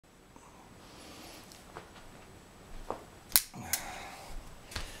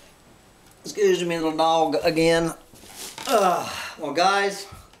Excuse me, little dog again. Well, guys,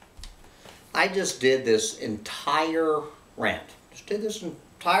 I just did this entire rant. Just did this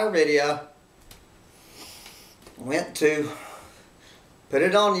entire video. Went to put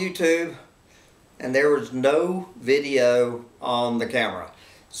it on YouTube, and there was no video on the camera.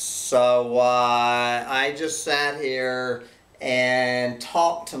 So I just sat here and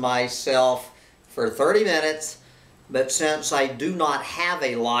talked to myself for 30 minutes. But since I do not have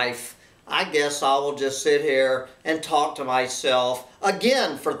a life, I guess I will just sit here and talk to myself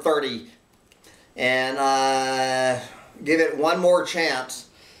again for 30 and give it one more chance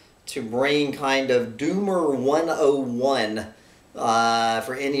to bring kind of Doomer 101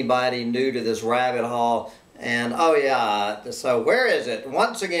 for anybody new to this rabbit hole. And oh yeah, so where is it?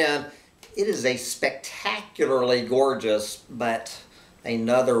 Once again, it is a spectacularly gorgeous, but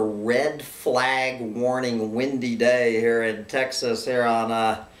another red flag warning windy day here in Texas here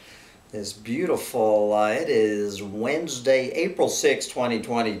on this beautiful, it is Wednesday, April 6,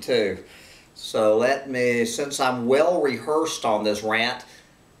 2022. So let me, since I'm well rehearsed on this rant,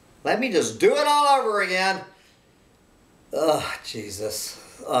 let me just do it all over again. Oh, Jesus.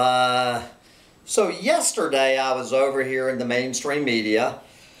 So yesterday I was over here in the mainstream media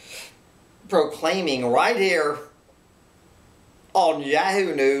proclaiming right here on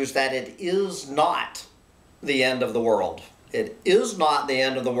Yahoo News that it is not the end of the world. It is not the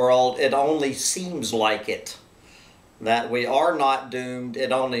end of the world. It only seems like it. That we are not doomed.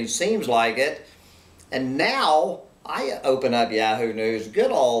 It only seems like it. And now I open up Yahoo News,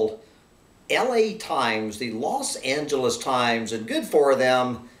 good old LA Times, the Los Angeles Times, and good for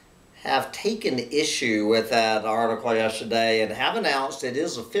them, have taken issue with that article yesterday and have announced it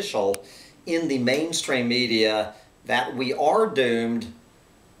is official in the mainstream media that we are doomed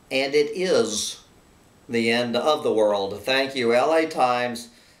and it is the end of the world. Thank you, LA Times,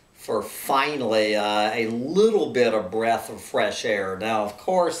 for finally a little bit of breath of fresh air. Now, of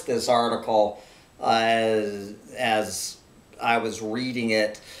course, this article, as I was reading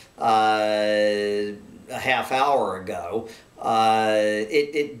it a half hour ago,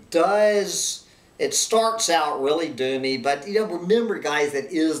 it starts out really doomy, but you know, remember guys,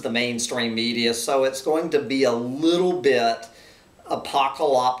 it is the mainstream media, so it's going to be a little bit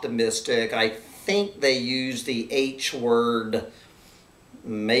apocalyptic. I think they use the H word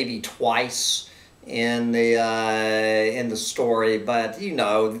maybe twice in the story, but you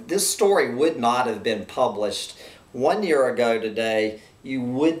know, this story would not have been published 1 year ago today. You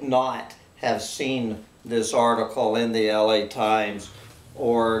would not have seen this article in the LA Times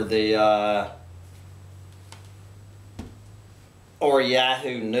or the or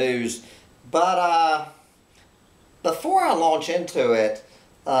Yahoo News. But before I launch into it,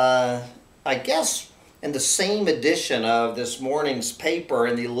 I guess in the same edition of this morning's paper,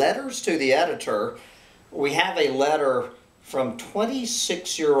 in the letters to the editor, we have a letter from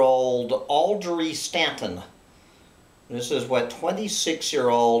 26-year-old Audrey Stanton. This is what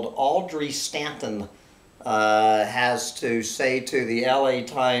 26-year-old Audrey Stanton has to say to the LA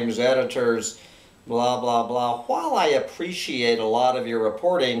Times editors, blah, blah, blah. While I appreciate a lot of your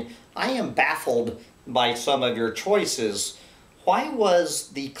reporting, I am baffled by some of your choices. Why was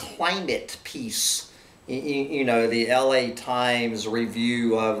the climate piece, you know, the LA Times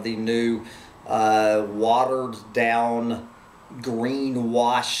review of the new watered down,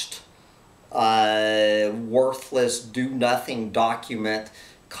 greenwashed, worthless, do-nothing document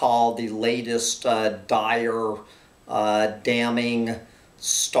called the latest dire, damning,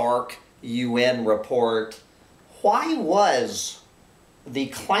 stark UN report, why was the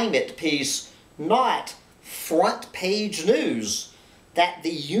climate piece not front page news? That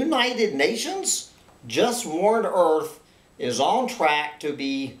the United Nations just warned Earth is on track to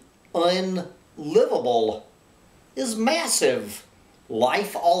be unlivable is massive,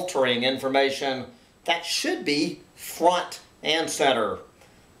 life-altering information that should be front and center.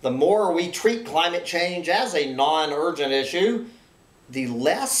 The more we treat climate change as a non-urgent issue, the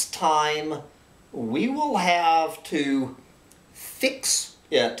less time we will have to fix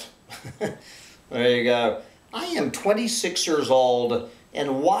it. There you go. I am 26 years old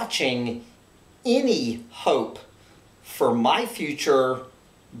and watching any hope for my future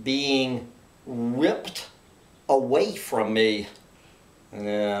being ripped away from me.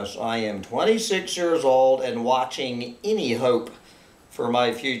 Yes, I am 26 years old and watching any hope for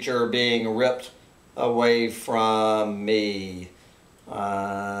my future being ripped away from me.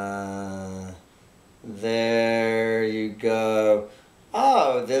 There you go.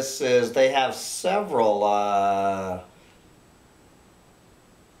 Oh, this is, they have several, oh,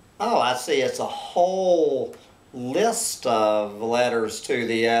 I see, it's a whole list of letters to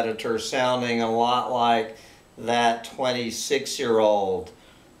the editor sounding a lot like that 26-year-old.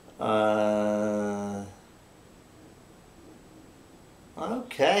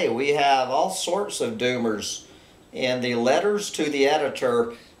 Okay, we have all sorts of doomers in the letters to the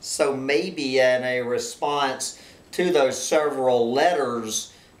editor, so maybe in a response to those several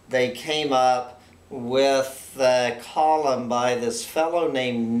letters, they came up with a column by this fellow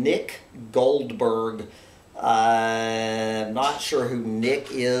named Nick Goldberg. I'm not sure who Nick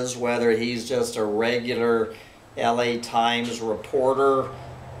is, whether he's just a regular LA Times reporter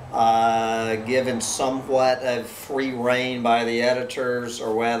given somewhat of free rein by the editors,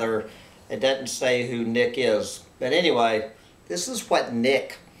 or whether it doesn't say who Nick is. But anyway, this is what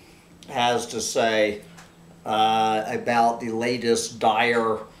Nick has to say about the latest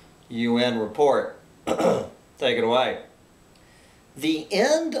dire UN report. Take it away. The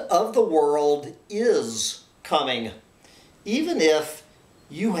end of the world is coming, even if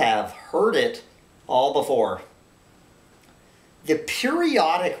you have heard it all before. The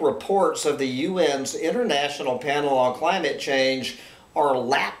periodic reports of the UN's International Panel on Climate Change are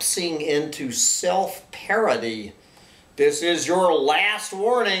lapsing into self-parody. This is your last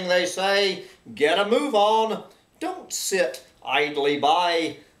warning, they say. Get a move on. Don't sit idly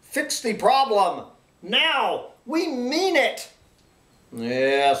by. Fix the problem. Now, we mean it.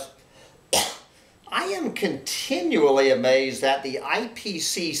 Yes. I am continually amazed that the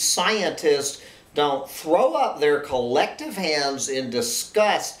IPC scientists don't throw up their collective hands in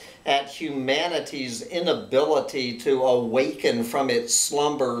disgust at humanity's inability to awaken from its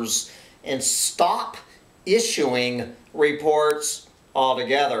slumbers and stop issuing reports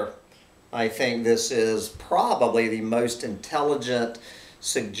altogether. I think this is probably the most intelligent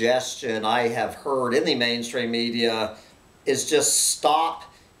suggestion I have heard in the mainstream media, is just stop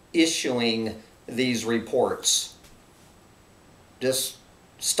issuing these reports. Just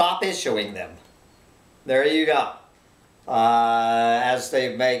stop issuing them. There you go. As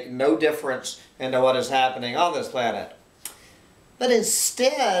they make no difference into what is happening on this planet. But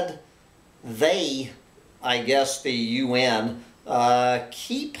instead, they, I guess the UN,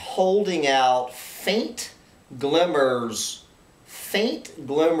 keep holding out faint glimmers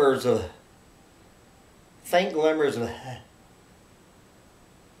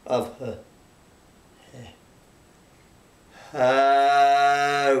of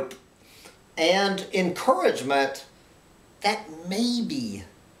hope and encouragement that maybe,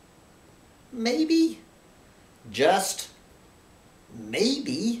 just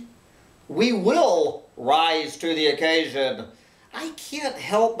maybe, we will rise to the occasion. I can't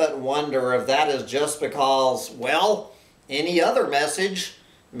help but wonder if that is just because, well, any other message,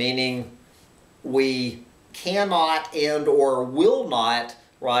 meaning we cannot and or will not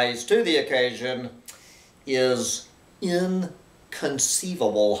rise to the occasion, is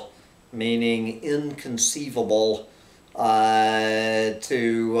inconceivable, meaning inconceivable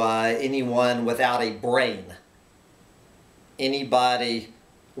to anyone without a brain. Anybody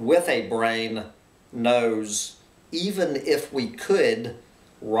with a brain knows, even if we could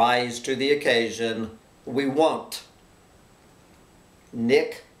rise to the occasion, we won't.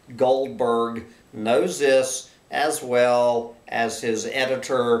 Nick Goldberg knows this as well as his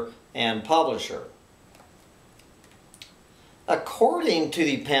editor and publisher. According to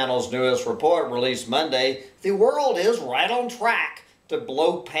the panel's newest report released Monday, the world is right on track to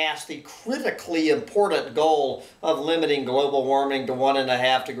blow past the critically important goal of limiting global warming to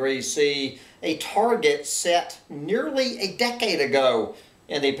 1.5 degrees C, a target set nearly a decade ago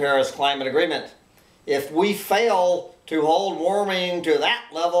in the Paris Climate Agreement. If we fail to hold warming to that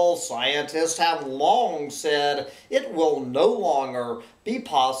level, scientists have long said it will no longer be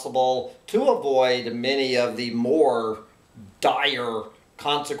possible to avoid many of the more dire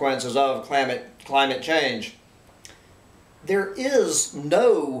consequences of climate change. There is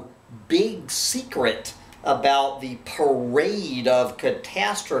no big secret about the parade of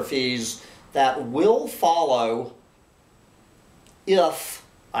catastrophes that will follow if,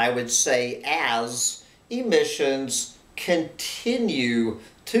 I would say, as emissions continue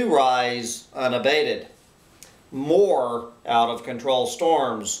to rise unabated. More out-of-control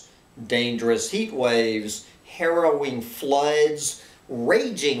storms, dangerous heat waves, harrowing floods,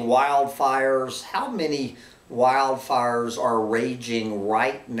 raging wildfires. How many wildfires are raging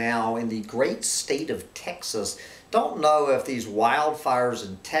right now in the great state of Texas? Don't know if these wildfires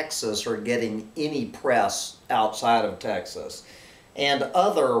in Texas are getting any press outside of Texas. And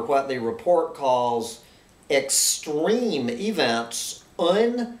other, what the report calls, extreme events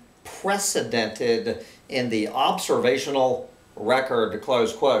unprecedented in the observational record,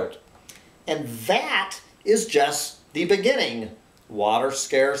 close quote. And that is just the beginning. Water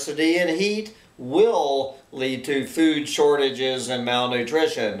scarcity and heat will lead to food shortages and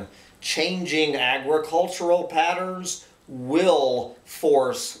malnutrition. Changing agricultural patterns will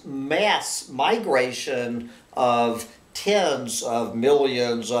force mass migration of tens of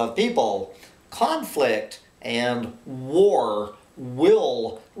millions of people. Conflict and war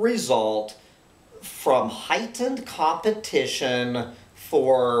will result from heightened competition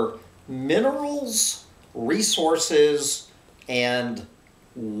for minerals, resources, and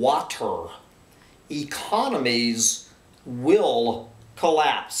water. Economies will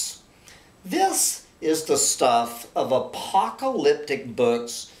collapse. This is the stuff of apocalyptic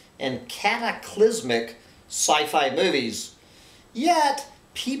books and cataclysmic sci-fi movies. Yet,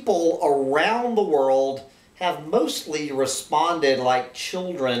 people around the world have mostly responded like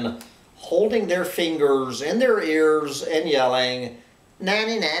children, holding their fingers in their ears and yelling,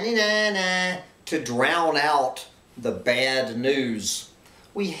 "Nanny, nanny, nana," to drown out the bad news.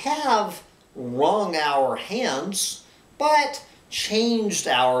 We have wrung our hands, but changed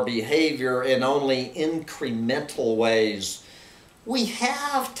our behavior in only incremental ways. We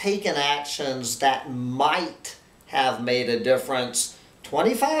have taken actions that might have made a difference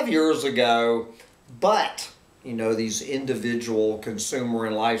 25 years ago, but these individual consumer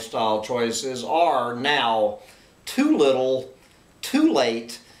and lifestyle choices are now too little, too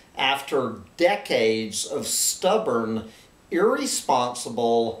late, after decades of stubborn,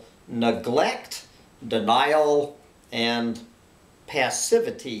 irresponsible neglect, denial, and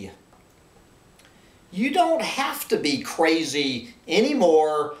passivity. You don't have to be crazy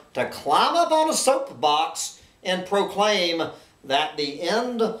anymore to climb up on a soapbox and proclaim that the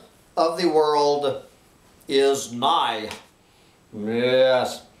end of the world is nigh.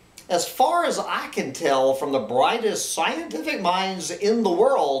 Yes. As far as I can tell from the brightest scientific minds in the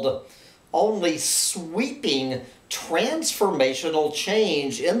world, only sweeping transformational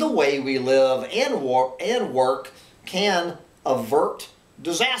change in the way we live and work can avert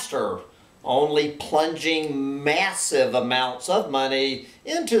disaster. Only plunging massive amounts of money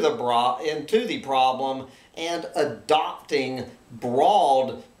into the problem and adopting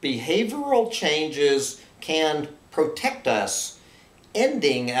broad behavioral changes can protect us.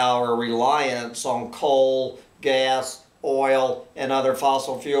 Ending our reliance on coal, gas, oil, and other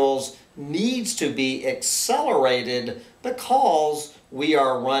fossil fuels needs to be accelerated because we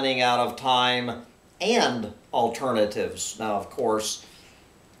are running out of time and alternatives. Now, of course,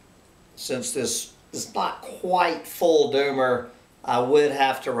 since this is not quite full doomer, I would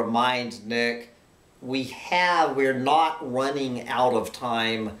have to remind Nick, we're not running out of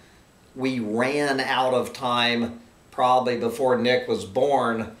time. We ran out of time probably before Nick was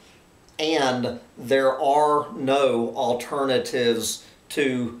born, and there are no alternatives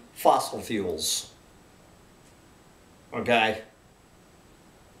to fossil fuels. Okay?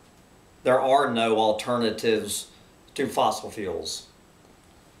 There are no alternatives to fossil fuels.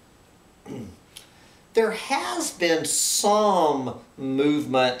 There has been some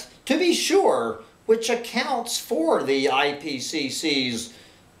movement, to be sure, which accounts for the IPCC's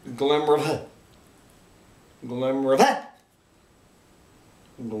glimmer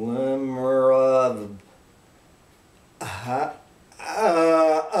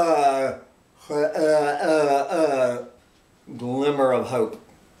of hope.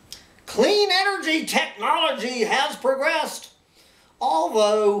 Clean energy technology has progressed,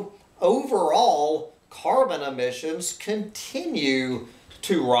 although overall carbon emissions continue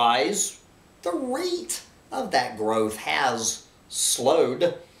to rise. The rate of that growth has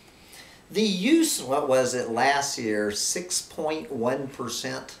slowed. The use, what was it last year,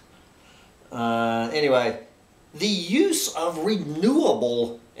 6.1%? Anyway, the use of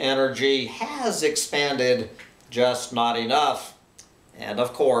renewable energy has expanded, just not enough. And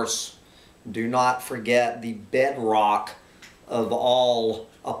of course, do not forget the bedrock of all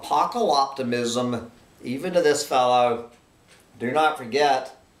apocalyptimism, even to this fellow. Do not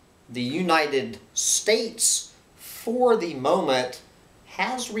forget, the United States, for the moment,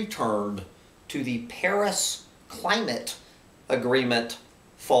 has returned to the Paris Climate Agreement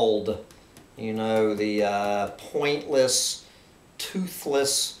fold. The pointless,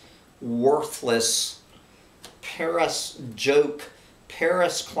 toothless, worthless Paris joke,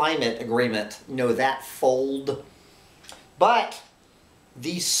 Paris Climate Agreement. That fold. But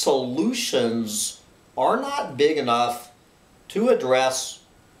the solutions are not big enough to address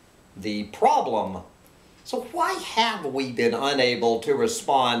the problem. So why have we been unable to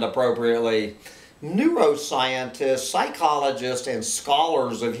respond appropriately? Neuroscientists, psychologists, and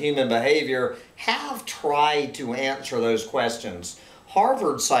scholars of human behavior have tried to answer those questions.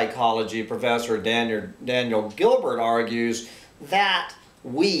 Harvard psychology professor Daniel Gilbert argues that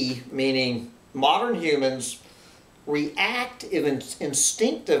we, meaning modern humans, react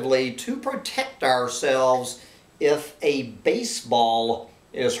instinctively to protect ourselves if a baseball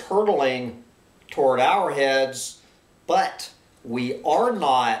is hurtling toward our heads, but we are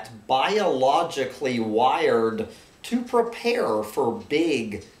not biologically wired to prepare for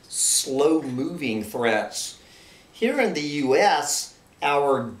big, slow-moving threats. Here in the U.S.,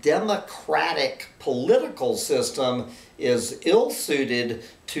 our democratic political system is ill-suited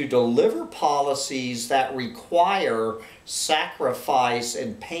to deliver policies that require sacrifice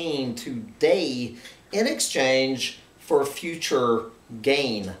and pain today in exchange for future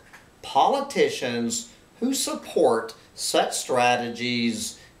gain. Politicians who support such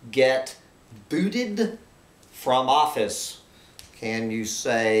strategies get booted from office. Can you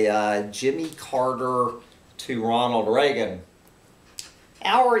say Jimmy Carter to Ronald Reagan?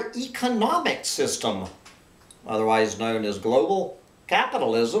 Our economic system, otherwise known as global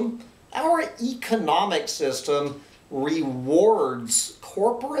capitalism, our economic system rewards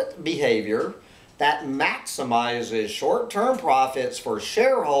corporate behavior that maximizes short-term profits for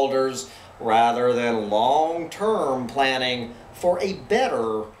shareholders rather than long-term planning for a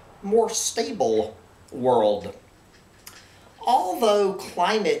better, more stable world. Although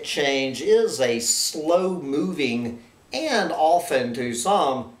climate change is a slow-moving and often to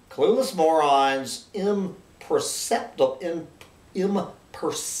some clueless morons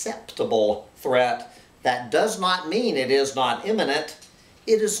imperceptible threat, that does not mean it is not imminent.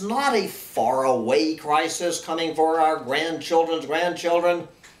 It is not a faraway crisis coming for our grandchildren's grandchildren.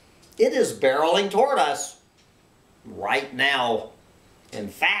 It is barreling toward us right now. In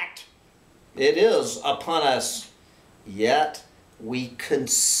fact, it is upon us, yet we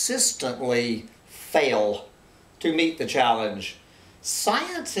consistently fail to meet the challenge.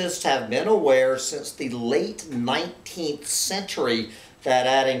 Scientists have been aware since the late 19th century that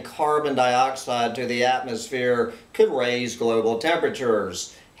adding carbon dioxide to the atmosphere could raise global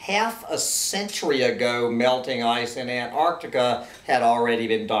temperatures. Half a century ago, melting ice in Antarctica had already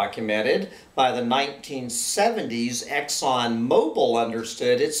been documented. By the 1970s, ExxonMobil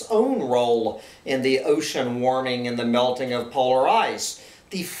understood its own role in the ocean warming and the melting of polar ice.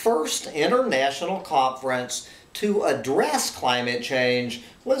 The first international conference to address climate change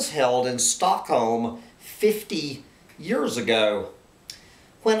was held in Stockholm 50 years ago.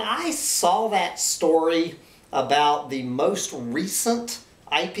 When I saw that story about the most recent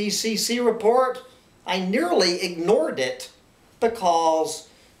IPCC report, I nearly ignored it because,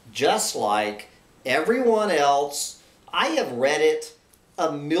 just like everyone else, I have read it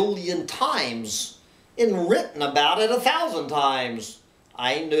 1,000,000 times and written about it 1,000 times.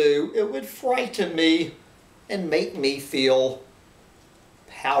 I knew it would frighten me and make me feel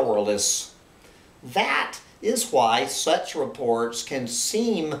powerless. That is why such reports can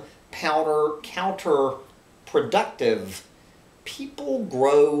seem counterproductive. People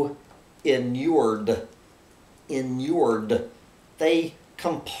grow inured. They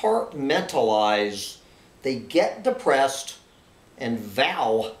compartmentalize. They get depressed and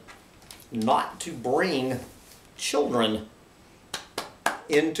vow not to bring children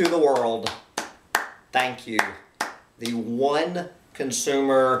into the world. Thank you. The one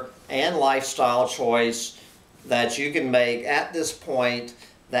consumer and lifestyle choice that you can make at this point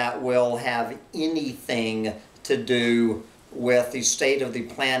that will have anything to do with the state of the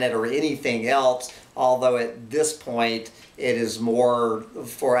planet or anything else, although at this point it is more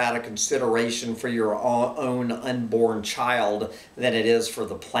for out of consideration for your own unborn child than it is for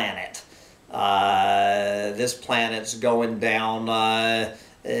the planet. This planet's going down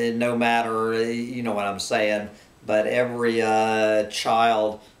no matter, you know what I'm saying, but every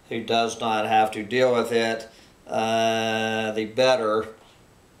child who does not have to deal with it, the better.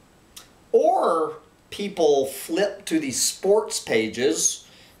 Or people flip to the sports pages,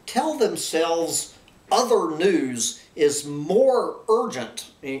 tell themselves other news is more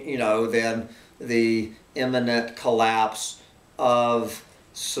urgent, you know, than the imminent collapse of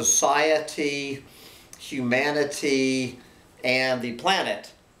society, humanity, and the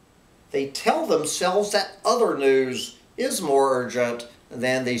planet. They tell themselves that other news is more urgent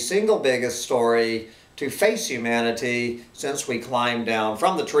than the single biggest story to face humanity since we climbed down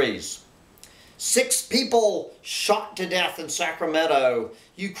from the trees. 6 people shot to death in Sacramento.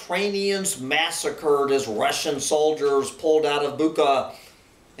 Ukrainians massacred as Russian soldiers pulled out of Bucha.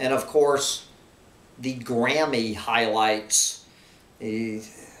 And of course, the Grammy highlights. The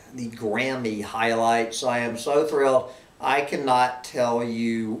Grammy highlights. I am so thrilled. I cannot tell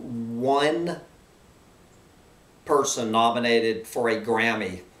you one person nominated for a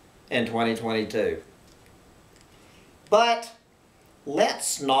Grammy in 2022. But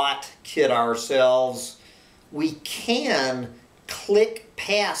let's not kid ourselves. We can click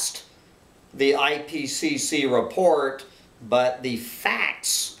past the IPCC report, but the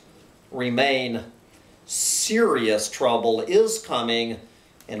facts remain. Serious trouble is coming,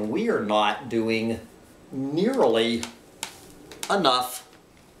 and we are not doing nearly enough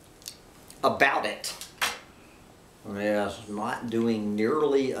about it. Yes, not doing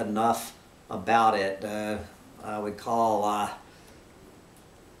nearly enough about it. I would call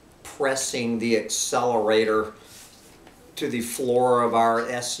pressing the accelerator to the floor of our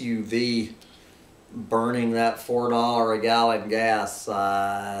SUV, burning that $4 a gallon gas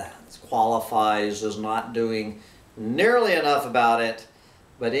qualifies as not doing nearly enough about it.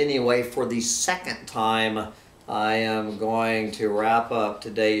 But anyway, for the second time, I am going to wrap up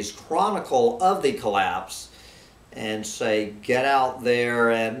today's Chronicle of the Collapse and say, get out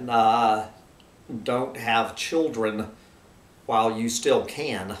there and don't have children while you still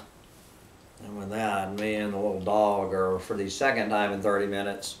can. And with that, me and the little dog are, for the second time in 30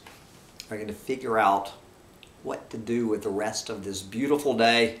 minutes, are going to figure out what to do with the rest of this beautiful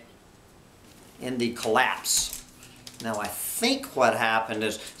day in the collapse. Now, I think what happened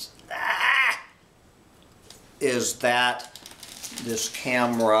is that this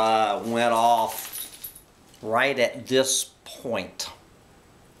camera went off right at this point.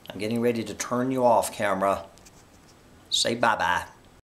 I'm getting ready to turn you off, camera. Say bye-bye.